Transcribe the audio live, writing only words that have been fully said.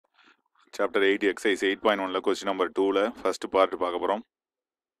Chapter 8 exercise 8.1 question number 2 first part பார்க்க போறோம்.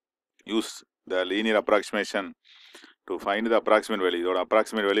 Use the linear approximation to find the approximate value. இதோட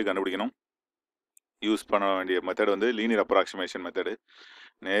approximate value கண்டுபிடிக்கணும். Use பண்ண வேண்டிய மெத்தட் வந்து லீனியர் அப்ராக்சிமேஷன் மெத்தடு.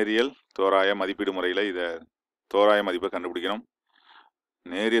 நேரியல் தோராய மதிப்பீடு முறையில் இதை தோராய மதிப்பை கண்டுபிடிக்கணும்.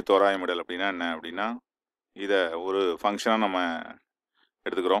 நேரிய தோராயமிடல் அப்படின்னா என்ன அப்படின்னா, இதை ஒரு ஃபங்க்ஷனாக நம்ம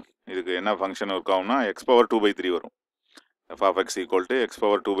எடுத்துக்கிறோம். இதுக்கு என்ன ஃபங்க்ஷன் ஒர்க் ஆகும்னா x பவர் 2/3 வரும். f of x equal to x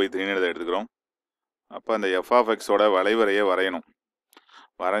power 2/3 இதை எடுத்துக்கிறோம். அப்போ அந்த f of x ஓட வளைவரையை வரையணும்.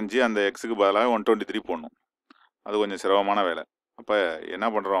 வரைஞ்சி அந்த எக்ஸுக்கு பதிலாக 123 போடணும். அது கொஞ்சம் சிரமமான வேலை. அப்போ என்ன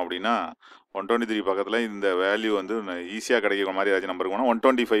பண்ணுறோம் அப்படின்னா, 123 பக்கத்தில் இந்த வேல்யூ வந்து ஈஸியாக கிடைக்கிற மாதிரி ஏதாச்சும் நம்பருக்கு போனால்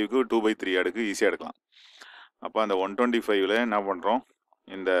 125க்கு 2/3 அடுக்கு ஈஸியாக எடுக்கலாம். அப்போ அந்த 125ல் என்ன பண்ணுறோம்,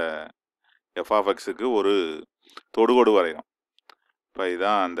 இந்த f of xக்கு ஒரு தொடுகோடு வரைகிறோம். இப்போ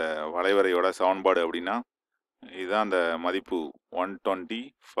இதுதான் அந்த வளைவரையோட சமன்பாடு அப்படின்னா, இதுதான் அந்த மதிப்பு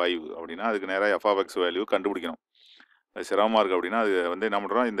 125 அப்படின்னா அதுக்கு நேராக f of x வேல்யூ கண்டுபிடிக்கணும். அது சிரமமாக இருக்குது அப்படின்னா அது வந்து என்ன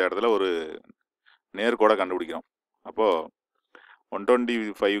பண்ணுறோம், இந்த இடத்துல ஒரு நேர்கோடை கண்டுபிடிக்கிறோம். அப்போது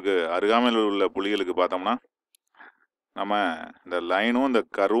 125க்கு அருகாமையில் உள்ள புள்ளிகளுக்கு பார்த்தோம்னா நம்ம இந்த லைனும் இந்த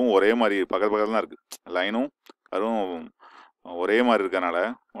கருவும் ஒரே மாதிரி பக்கத்தில் தான் இருக்குது. லைனும் கருவும் ஒரே மாதிரி இருக்கனால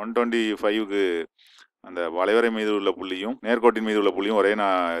 125க்கு அந்த வளைவரை மீது உள்ள புள்ளியும் நேர்கோட்டின் மீது உள்ள புள்ளியும் ஒரே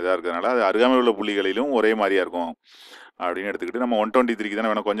இதாக இருக்கிறதுனால அது அருகாமையில் உள்ள புள்ளிகளிலும் ஒரே மாதிரியாக இருக்கும் அப்படின்னு எடுத்துக்கிட்டு நம்ம 123க்கு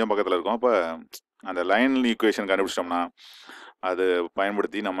தானே வேணும் கொஞ்சம் பக்கத்தில் இருக்கும். அப்போ அந்த லைன் ஈக்குவேஷன் கண்டுபிடிச்சிட்டோம்னா அது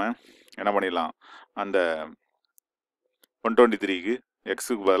பயன்படுத்தி நம்ம என்ன பண்ணிடலாம், அந்த 123க்கு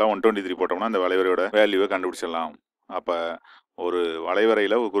எக்ஸுக்கு பதிலாக 123 போட்டோம்னா அந்த வளைவரையோட வேல்யூவை கண்டுபிடிச்சிடலாம். அப்போ ஒரு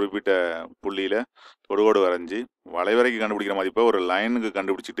வளைவரையில் ஒரு குறிப்பிட்ட புள்ளியில் தொடுகோடு வரைஞ்சி வளைவரைக்கு கண்டுபிடிக்கிற மதிப்பை ஒரு லைனுக்கு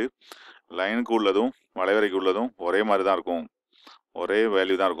கண்டுபிடிச்சிட்டு லைனுக்கு உள்ளதும் வளைவரைக்கு உள்ளதும் ஒரே மாதிரி தான் இருக்கும், ஒரே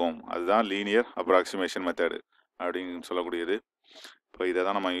வேல்யூ தான் இருக்கும். அதுதான் லீனியர் அப்ராக்சிமேஷன் மெத்தடு அப்படின்னு சொல்லக்கூடியது. இப்போ இதை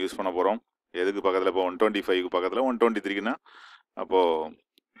தான் நம்ம யூஸ் பண்ண போகிறோம். எதுக்கு பக்கத்தில், இப்போ 125க்கு பக்கத்தில் 123க்குன்னா அப்போது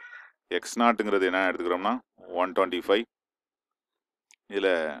x0ங்கிறது என்ன எடுத்துக்கிறோம்னா 125.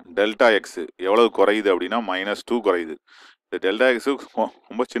 இதில் டெல்டா எக்ஸு எவ்வளவு குறையுது அப்படின்னா -2 குறையுது. இந்த டெல்டா எக்ஸு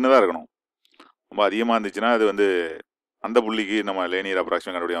ரொம்ப சின்னதாக இருக்கணும். ரொம்ப அதிகமாக இருந்துச்சுன்னா அது வந்து அந்த புள்ளிக்கு நம்ம லீனியர்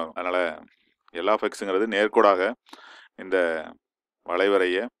அப்ராக்சிமேஷன் கண்டுபிடிக்கும். அதனால் எல் ஆஃப் எக்ஸுங்கிறது நேர்கோடாக இந்த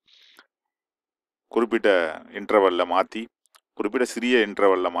வளைவரையை குறிப்பிட்ட இன்டர்வலில் மாற்றி, குறிப்பிட்ட சிறிய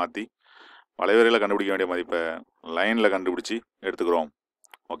இன்டர்வலில் மாற்றி வளைவரையில் கண்டுபிடிக்க வேண்டிய மதிப்பை லைனில் கண்டுபிடிச்சி எடுத்துக்கிறோம்.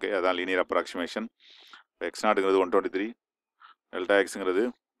 ஓகே, அதுதான் linear approximation. x0ங்கிறது 123, delta எக்ஸுங்கிறது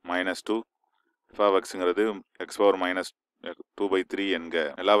 -2, f of xங்கிறது x power -2/3 என்க.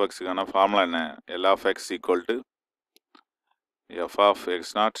 எல் ஆஃப் எக்ஸுக்கான ஃபார்முலா என்ன, L of X equal to f of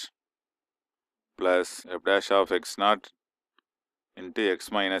x0 plus f dash of x0 into x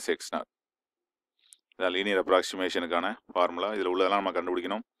minus x0. இதான் லீனியர் அப்ராக்சிமேஷனுக்கான ஃபார்முலா. இதில் உள்ளதெல்லாம் நம்ம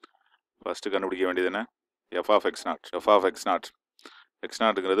கண்டுபிடிக்கணும். ஃபஸ்ட்டு கண்டுபிடிக்க வேண்டியது என்ன, f of x0. f of x0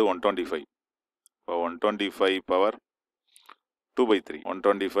 x0ங்கிறது 125. இப்போ 125 பவர் 2/3,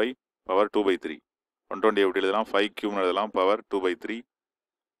 125 பவர் 2/3. 120 எப்படி எழுதலாம், 5³ எழுதலாம், பவர் 2/3.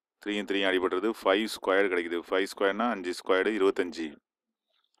 3 3 அடிபட்டுறது 5 ஸ்கொயர்டு கிடைக்குது. 5 ஸ்கொயர்னா 5 squared 25.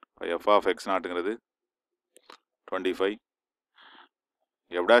 f of x0ங்கிறது 25.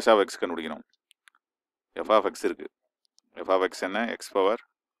 f dash of x கண்டுபிடிக்கணும். f of x இருக்குது, f of x என்ன, x power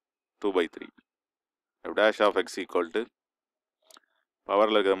 2/3. f dash of x equal to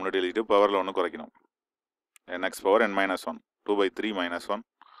பவரில் இருக்கிற முன்னாடி எழுதிட்டு பவரில் ஒன்று குறைக்கணும், nx power n-1, 2/3 -1.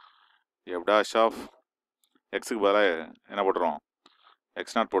 f dash of xக்கு பதிலாக என்ன போட்டுறோம்,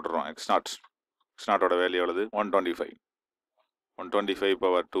 x0 போட்டுறோம். x0ஓட வேல்யூ எவ்வளவு, 125. 125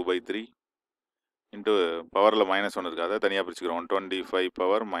 பவர் 2/3 இன்ட்டு பவரில் -1 இருக்குது, அதை தனியாக பிரிச்சுக்கிறோம். 125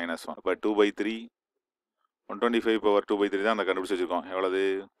 பவர் -1. இப்போ 2/3, 125 பவர் 2/3 தான் அந்த கண்டுபிடிச்சி வச்சுருக்கோம். எவ்வளவு,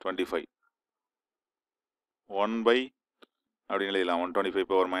 25. 1 அப்படின்னு எழுதலாம். 125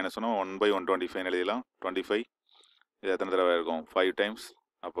 பவர் -1 1/125 எழுதலாம். 25 இது எத்தனை தடவை இருக்கும், 5 டைம்ஸ்.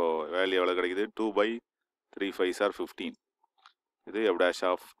 அப்போது வேல்யூ எவ்வளோ கிடைக்குது, 2/3 5s are 15. இது f dash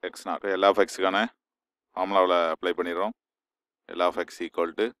of x0. L of எக்ஸுக்கான ஃபார்முலாவில் அப்ளை பண்ணிடுறோம். L of X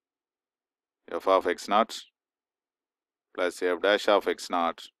equal to f of x0 plus f dash of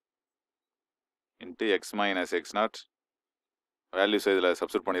x0 into x minus x0. Values இதில்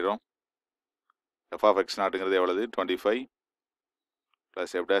சப்ஸ்டிட் பண்ணிடுறோம். f of x0ங்கிறது எவ்வளவு, 25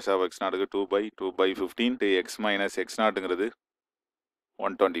 plus f dash of x0க்கு 2/15 x minus x0ங்கிறது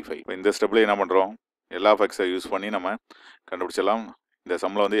 125. இப்போ இந்த ஸ்டெப்பில் என்ன பண்ணுறோம், எல் ஆஃப் எக்ஸை யூஸ் பண்ணி நம்ம கண்டுபிடிச்சிடலாம். இந்த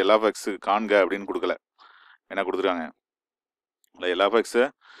சம்மில் வந்து எல் ஆஃப் எக்ஸ் காண்க அப்படின்னு கொடுக்கல, என்ன கொடுத்துருக்காங்க, இல்லை எல் ஆஃப் எக்ஸை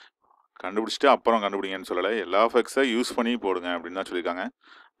கண்டுபிடிச்சிட்டு அப்புறம் கண்டுபிடிங்கன்னு சொல்லலை, எல் ஆஃப் எக்ஸை யூஸ் பண்ணி போடுங்க அப்படின்னு தான் சொல்லியிருக்காங்க.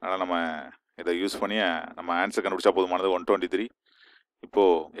 அதனால் நம்ம இதை யூஸ் பண்ணி நம்ம ஆன்சர் கண்டுபிடிச்சா போதுமானது. 123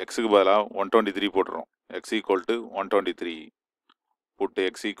 இப்போது எக்ஸுக்கு பதிலாக 123 போட்டுறோம். X equal to 123 puttu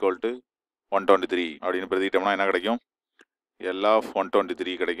X equal to 123 அப்படின்னு பிரதிக்கிட்டோம்னா என்ன கிடைக்கும்? எல் ஆஃப்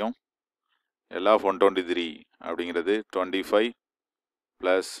 123 கிடைக்கும். எல் ஆஃப் 123 அப்படிங்கிறது 25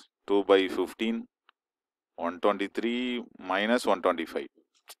 ப்ளஸ் 2/15 123 மைனஸ் 125.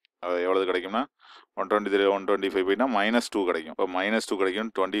 அது எவ்வளவு கிடைக்கும்னா 123 125 போயிட்டா -2 கிடைக்கும். இப்போ -2 கிடைக்கும்.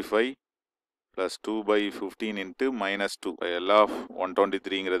 25 ப்ளஸ் 2/15 இன்ட்டு -2. எல் ஆஃப்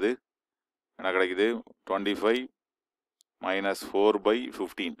 123ங்கிறது என்ன கிடைக்குது? 25 மைனஸ்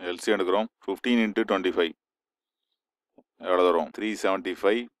 4/15. எல்சிஎம் எடுக்கிறோம். 15 இன்ட்டு 25 எவ்வளோ வரும்?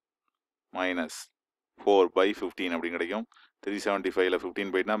 375 மைனஸ் 4/15 அப்படின்னு கிடைக்கும். 375ல் 15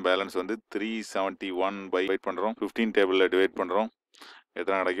 போயிட்டுனா பேலன்ஸ் வந்து 371 டிவைட் பண்ணுறோம். 15 டேபிளில் டிவைட் பண்ணுறோம்.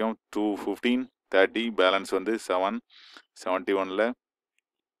 எத்தனை கிடைக்கும்? 215 30 பேலன்ஸ் வந்து 7. 71ல்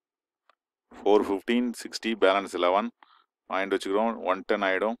 415 60 பேலன்ஸ் 11 பாயிண்ட் வச்சுக்கிறோம். 110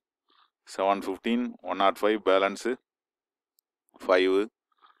 ஆகிடும். 715 105 பேலன்ஸு 5.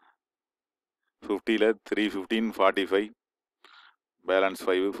 50ல் 315 45 பேலன்ஸ்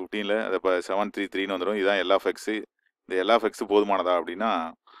 5. 15ல் அதை இப்போ 733ன்னு வந்துடும். இதுதான் எல் ஆஃப் எக்ஸு. இந்த எல் ஆஃப் எக்ஸு போதுமானதா அப்படின்னா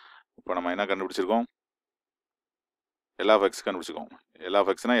இப்போ நம்ம என்ன கண்டுபிடிச்சிருக்கோம்? எல் ஆஃப் எக்ஸ் கண்டுபிடிச்சிருக்கோம். L of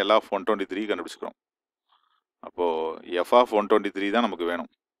எக்ஸ்னா L of 123 கண்டுபிடிச்சிக்கிறோம். அப்போது எஃப் ஆஃப் 123 தான் நமக்கு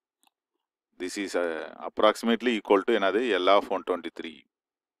வேணும். This is approximately equal to என்னது? L of 123.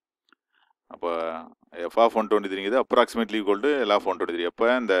 அப்போ F of 123ங்கிறது approximately equal to L of 123. எப்போ?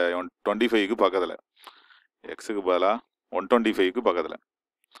 இந்த 25க்கு பக்கத்தில், எக்ஸுக்கு பதிலாக 125க்கு பக்கத்தில்.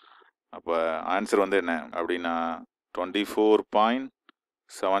 அப்போ ஆன்சர் வந்து என்ன அப்படின்னா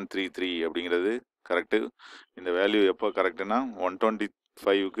 24.733 அப்படிங்கிறது கரெக்டு. இந்த வேல்யூ எப்போ கரெக்டுனா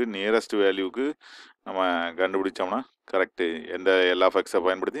 125க்கு நியரஸ்ட் வேல்யூக்கு நம்ம கண்டுபிடிச்சோம்னா கரெக்டு. எந்த எல் ஆஃப் எக்ஸை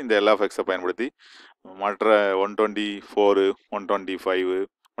பயன்படுத்தி, இந்த எல் ஆஃப் எக்ஸை பயன்படுத்தி மற்ற 124 125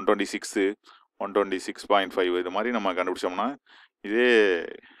 126 126.5 இது மாதிரி நம்ம கண்டுபிடிச்சோம்னா இதே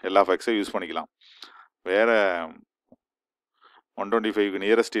எல் ஆஃப் எக்ஸை யூஸ் பண்ணிக்கலாம். வேறு 125க்கு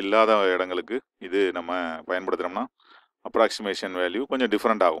நியரஸ்ட் இல்லாத இடங்களுக்கு இது நம்ம பயன்படுத்துகிறோம்னா அப்ராக்சிமேஷன் வேல்யூ கொஞ்சம்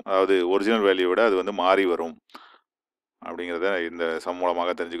டிஃப்ரெண்ட் ஆகும். அதாவது ஒரிஜினல் வேல்யூ விட அது வந்து மாறி வரும் அப்படிங்கிறத இந்த சம் மூலமாக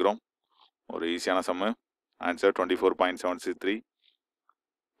தெரிஞ்சுக்கிறோம். ஒரு ஈஸியான சம்மு. ஆன்சர் 24.763.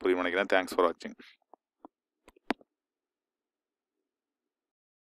 புரியும் நினைக்கிறேன். தேங்க்ஸ் ஃபார் வாட்சிங்.